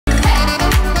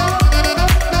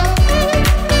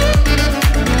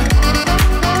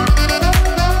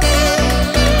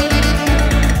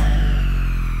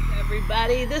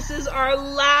our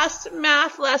last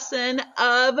math lesson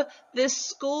of this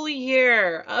school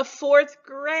year of 4th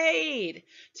grade.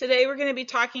 Today we're going to be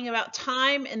talking about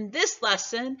time in this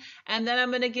lesson, and then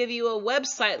I'm going to give you a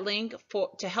website link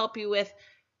to help you with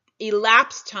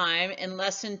elapsed time in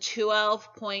lesson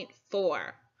 12.4.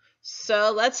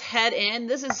 So let's head in.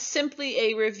 This is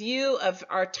simply a review of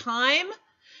our time,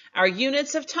 our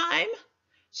units of time.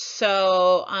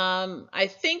 So I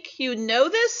think you know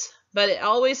this, but it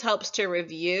always helps to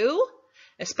review,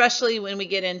 especially when we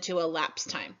get into elapsed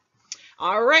time.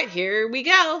 All right, here we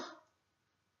go.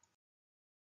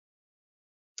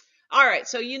 All right,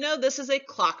 so you know this is a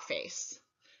clock face.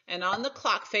 And on the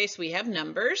clock face, we have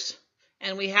numbers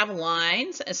and we have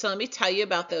lines. And so let me tell you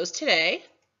about those today.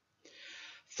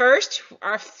 First,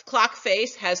 our clock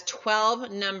face has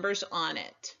 12 numbers on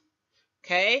it.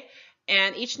 Okay,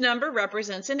 and each number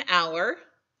represents an hour.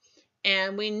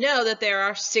 And we know that there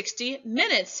are 60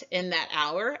 minutes in that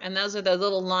hour, and those are the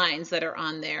little lines that are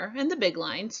on there, and the big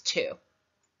lines too.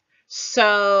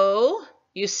 So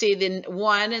you see the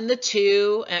 1 and the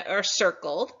 2 are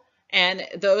circled, and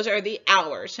those are the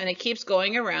hours, and it keeps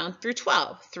going around through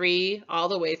 12, 3 all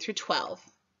the way through 12.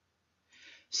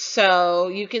 So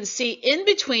you can see in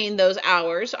between those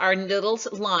hours are little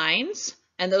lines,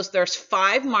 and there's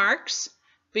 5 marks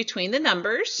between the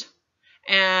numbers,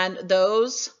 and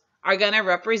those are going to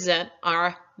represent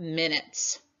our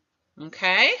minutes.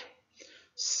 Okay,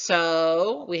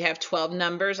 so we have 12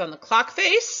 numbers on the clock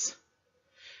face,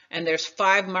 and there's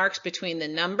 5 marks between the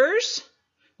numbers,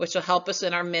 which will help us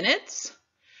in our minutes,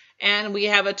 and we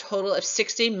have a total of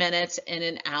 60 minutes in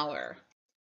an hour.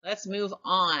 Let's move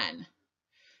on.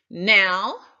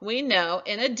 Now we know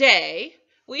in a day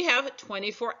we have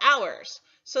 24 hours,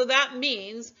 so that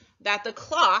means that the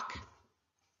clock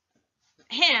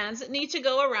hands need to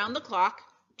go around the clock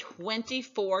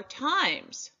 24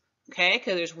 times, okay,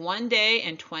 because there's 1 day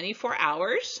and 24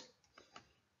 hours.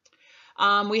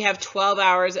 We have 12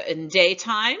 hours in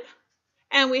daytime,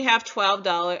 and we have 12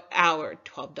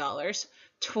 hours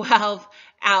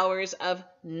of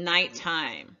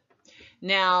nighttime.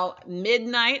 Now,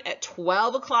 midnight at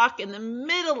 12 o'clock in the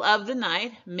middle of the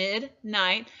night,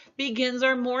 midnight, begins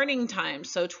our morning time.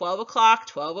 So 12 o'clock,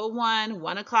 12:01,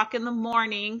 1 o'clock in the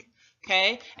morning.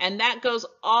 Okay, and that goes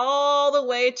all the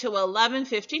way to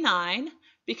 11:59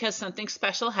 because something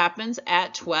special happens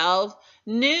at 12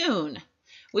 noon.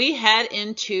 We head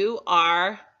into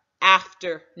our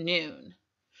afternoon.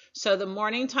 So the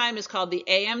morning time is called the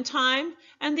AM time,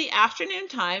 and the afternoon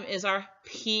time is our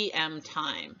PM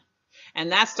time.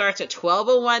 And that starts at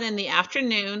 12:01 in the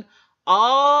afternoon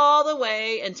all the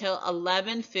way until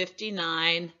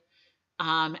 11:59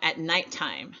 at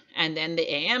nighttime. And then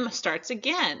the AM starts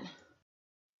again.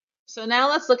 So now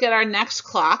let's look at our next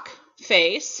clock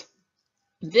face.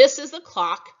 This is the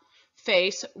clock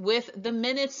face with the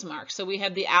minutes marked. So we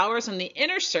have the hours on the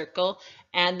inner circle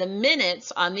and the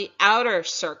minutes on the outer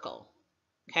circle.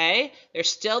 Okay, there's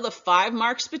still the 5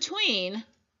 marks between.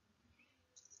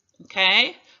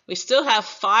 Okay, we still have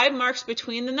 5 marks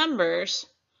between the numbers.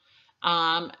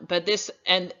 But this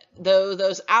and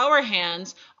those hour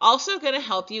hands also going to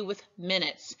help you with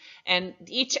minutes, and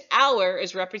each hour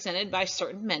is represented by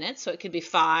certain minutes, so it could be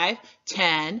 5,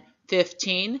 10,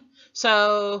 15.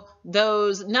 So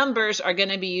those numbers are going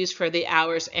to be used for the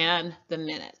hours and the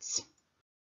minutes.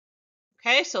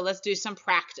 Okay, so let's do some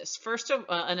practice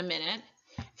in a minute.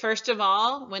 First of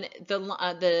all, when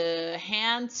the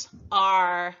hands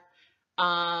are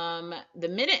the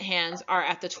minute hands are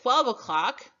at the 12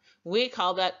 o'clock, we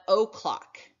call that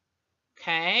o'clock,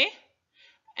 okay?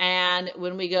 And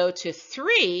when we go to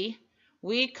 3,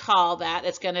 we call that,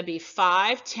 it's going to be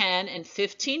 5, 10, and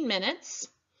 15 minutes.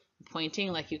 I'm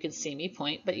pointing like you can see me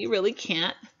point, but you really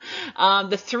can't.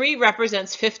 The 3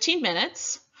 represents 15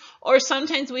 minutes, or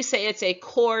sometimes we say it's a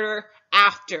quarter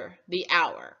after the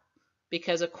hour,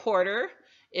 because a quarter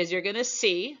is, you're going to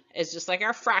see, is just like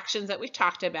our fractions that we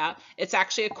talked about. It's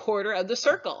actually a quarter of the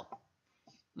circle.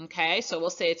 Okay, so we'll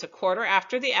say it's a quarter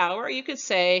after the hour. You could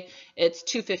say it's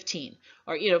 2:15,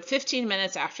 or 15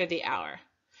 minutes after the hour.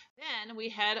 Then we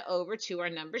head over to our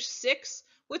number 6,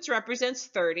 which represents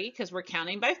 30, because we're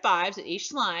counting by 5s at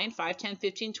each line, 5, 10,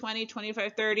 15, 20,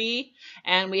 25, 30,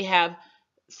 and we have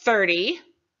 30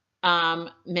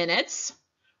 minutes.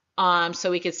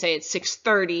 So we could say it's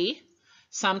 6:30.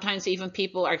 Sometimes even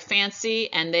people are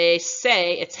fancy and they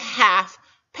say it's half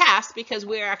past because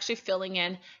we're actually filling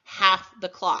in half the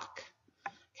clock.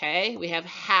 Okay, we have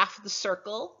half the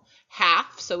circle,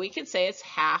 half, so we can say it's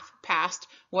half past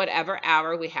whatever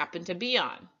hour we happen to be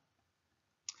on.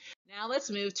 Now let's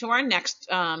move to our next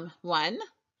one,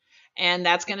 and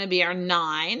that's going to be our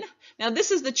 9. Now,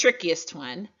 this is the trickiest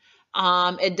one.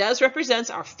 It does represent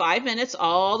our 5 minutes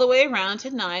all the way around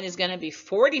to 9 is going to be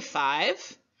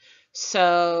 45.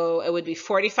 So it would be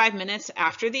 45 minutes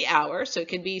after the hour. So it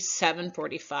could be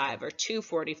 7:45 or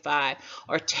 2:45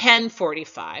 or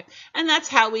 10:45. And that's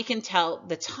how we can tell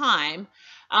the time.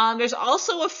 There's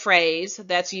also a phrase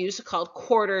that's used called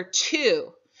quarter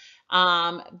to,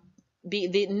 be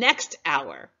the next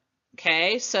hour.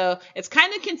 Okay, so it's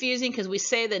kind of confusing because we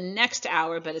say the next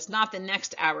hour, but it's not the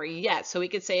next hour yet. So we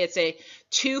could say it's a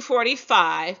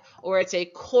 2:45 or it's a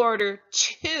quarter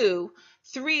to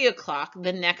 3 o'clock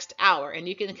the next hour. And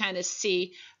you can kind of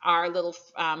see our little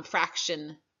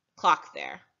fraction clock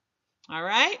there. All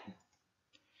right.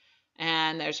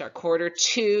 And there's our quarter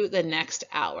to the next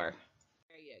hour.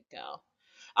 There you go.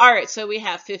 All right, so we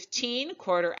have 15,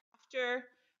 quarter after.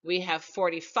 We have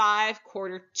 45,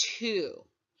 quarter to.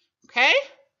 Okay?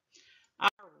 All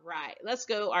right, let's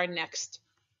go our next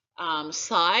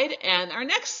slide. And our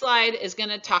next slide is going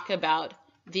to talk about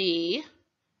the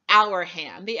hour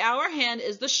hand. The hour hand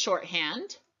is the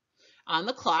shorthand on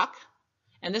the clock.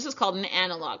 And this is called an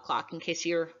analog clock, in case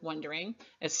you're wondering.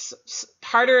 It's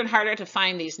harder and harder to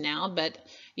find these now, but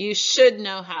you should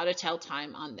know how to tell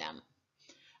time on them.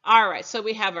 All right, so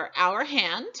we have our hour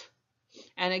hand.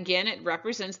 And again, it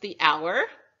represents the hour.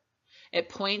 It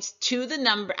points to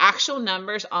the actual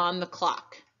numbers on the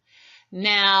clock.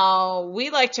 Now, we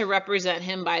like to represent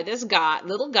him by this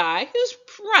little guy who's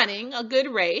running a good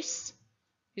race.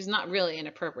 He's not really in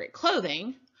appropriate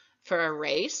clothing for a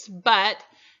race, but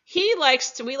we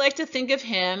like to think of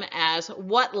him as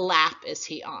what lap is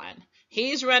he on?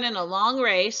 He's running a long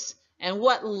race, and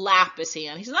what lap is he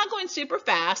on? He's not going super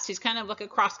fast. He's kind of like a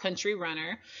cross-country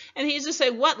runner, and he's just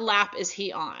saying, what lap is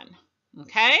he on?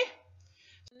 Okay?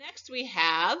 Next, we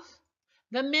have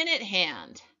the minute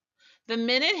hand. The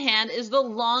minute hand is the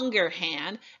longer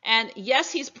hand, and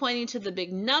yes, he's pointing to the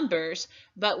big numbers,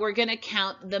 but we're going to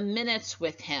count the minutes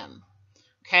with him.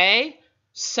 Okay?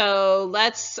 So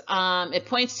let's, it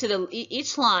points to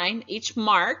each line, each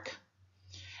mark,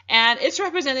 and it's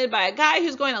represented by a guy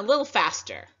who's going a little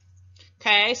faster.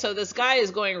 Okay, so this guy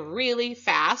is going really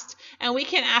fast, and we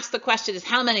can ask the question is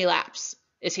how many laps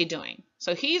is he doing?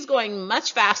 So he's going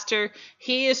much faster.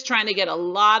 He is trying to get a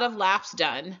lot of laps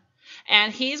done,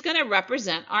 and he's going to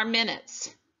represent our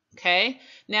minutes. Okay,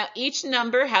 now each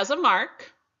number has a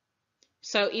mark,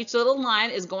 so each little line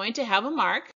is going to have a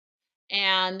mark,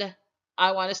 and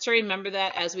I want us to remember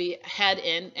that as we head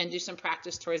in and do some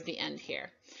practice towards the end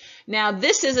here. Now,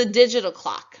 this is a digital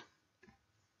clock.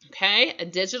 Okay, a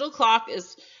digital clock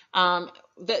is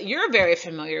that you're very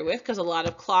familiar with because a lot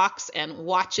of clocks and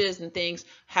watches and things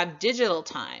have digital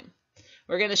time.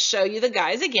 We're going to show you the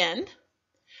guys again.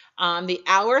 The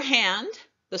hour hand,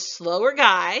 the slower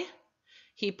guy,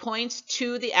 he points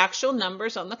to the actual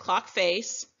numbers on the clock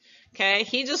face. Okay,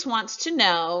 he just wants to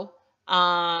know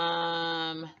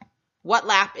what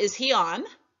lap is he on?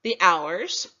 The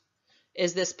hours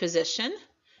is this position.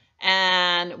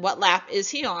 And what lap is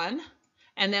he on?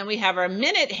 And then we have our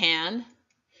minute hand.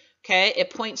 Okay,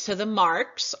 it points to the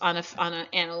marks on an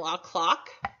analog clock.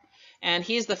 And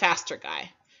he's the faster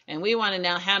guy. And we want to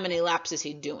know how many laps is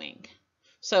he doing.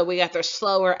 So we got the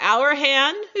slower hour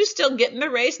hand, who's still getting the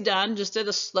race done, just at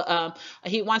a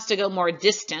he wants to go more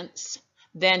distance.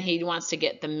 Then he wants to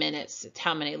get the minutes,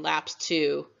 how many laps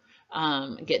to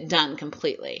get done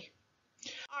completely.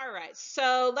 All right,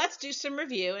 so let's do some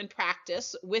review and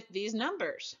practice with these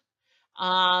numbers.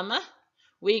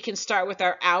 We can start with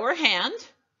our hour hand.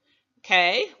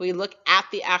 Okay, we look at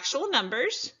the actual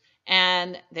numbers,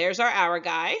 and there's our hour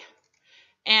guy.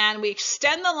 And we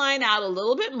extend the line out a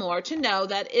little bit more to know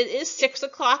that it is 6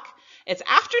 o'clock. It's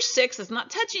after 6. It's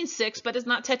not touching 6, but it's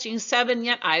not touching 7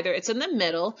 yet either. It's in the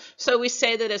middle, so we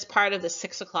say that it's part of the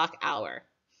 6 o'clock hour.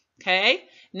 Okay,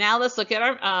 now let's look at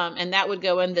our, and that would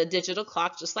go in the digital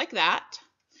clock just like that.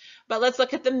 But let's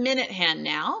look at the minute hand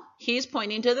now. He's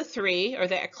pointing to the 3, or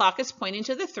the clock is pointing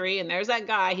to the 3, and there's that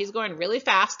guy. He's going really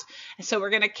fast. And so we're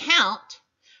going to count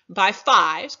by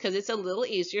 5s because it's a little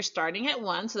easier starting at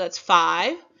 1. So that's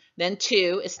 5, then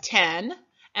 2 is 10,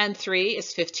 and 3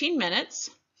 is 15 minutes.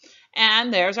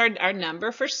 And there's our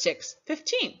number for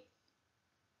 6:15.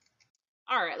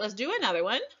 All right, let's do another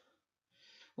one.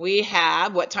 We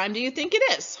have, what time do you think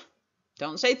it is?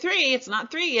 Don't say 3. It's not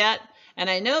 3 yet. And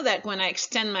I know that when I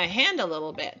extend my hand a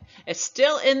little bit, it's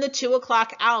still in the 2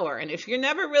 o'clock hour. And if you're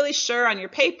never really sure on your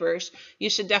papers, you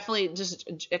should definitely just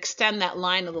extend that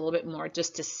line a little bit more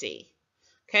just to see.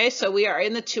 Okay, so we are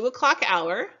in the 2 o'clock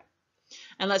hour.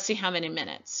 And let's see how many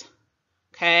minutes.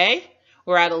 Okay,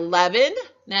 we're at 11.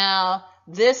 Now,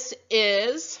 this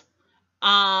is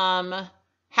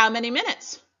how many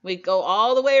minutes? We go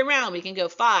all the way around. We can go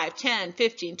 5, 10,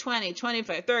 15, 20,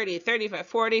 25, 30, 35,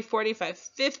 40, 45,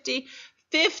 50,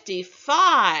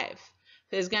 55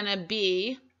 is going to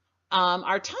be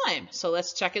our time. So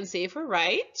let's check and see if we're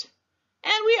right.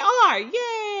 And we are.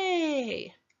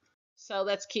 Yay! So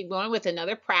let's keep going with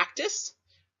another practice.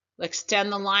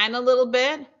 Extend the line a little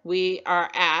bit. We are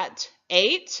at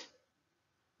 8.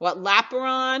 What lap we're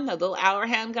on? The little hour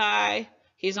hand guy.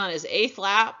 He's on his 8th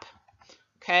lap.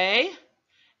 Okay.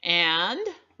 And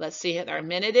let's see what our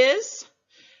minute is.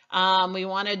 We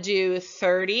want to do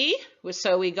 30.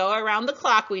 So we go around the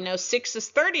clock. We know 6 is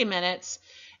 30 minutes.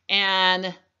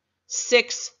 And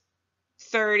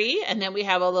 6:30. And then we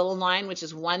have a little line, which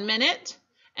is 1 minute.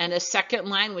 And a second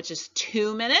line, which is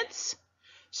 2 minutes.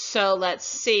 So let's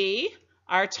see.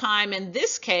 Our time in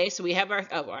this case, we have our,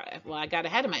 well, I got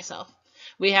ahead of myself.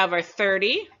 We have our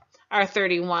 30, our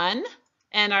 31,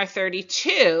 and our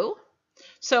 32.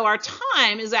 So our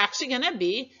time is actually going to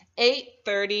be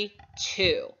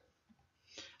 8:32.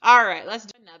 All right, let's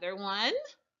do another one.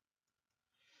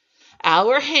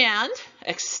 Our hand,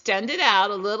 extend it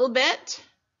out a little bit,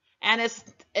 and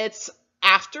it's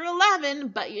after 11,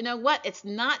 but you know what? It's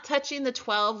not touching the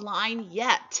 12 line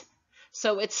yet.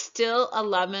 So it's still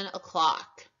 11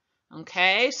 o'clock.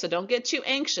 Okay, so don't get too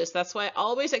anxious. That's why I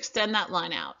always extend that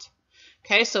line out.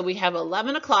 Okay, so we have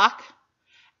 11 o'clock.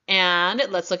 And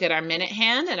let's look at our minute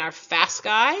hand, and our fast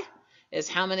guy is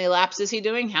how many laps is he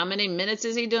doing? How many minutes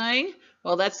is he doing?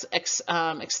 Well, let's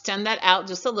extend that out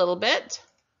just a little bit.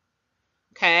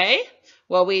 Okay,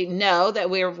 well, we know that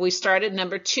we started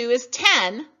number 2 is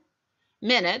 10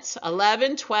 minutes,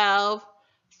 11, 12,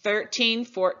 13,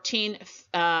 14,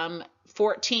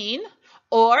 14.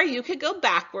 Or you could go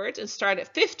backwards and start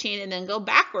at 15 and then go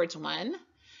backwards 1.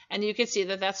 And you can see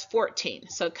that that's 14.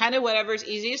 So kind of whatever's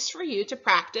easiest for you to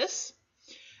practice.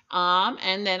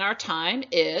 And then our time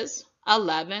is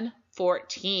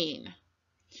 11:14.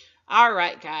 All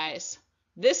right, guys.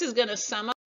 This is going to sum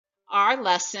up our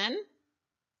lesson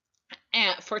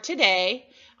for today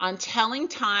on telling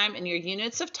time in your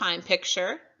units of time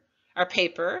picture or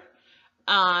paper.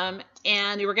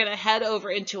 And we're going to head over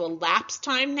into a lapse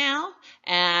time now.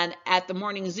 And at the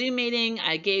morning Zoom meeting,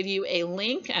 I gave you a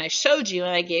link, and I showed you,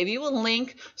 and I gave you a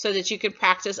link so that you could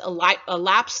practice a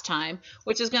lapse time,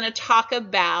 which is going to talk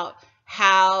about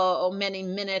how many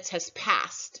minutes has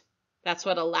passed. That's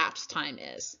what a lapse time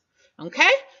is.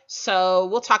 Okay, so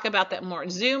we'll talk about that more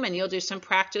in Zoom, and you'll do some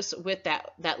practice with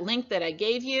that link that I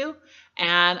gave you.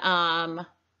 And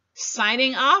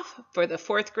signing off for the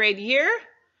 4th grade year.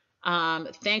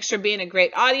 Thanks for being a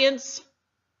great audience,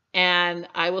 and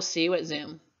I will see you at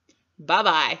Zoom.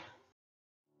 Bye-bye.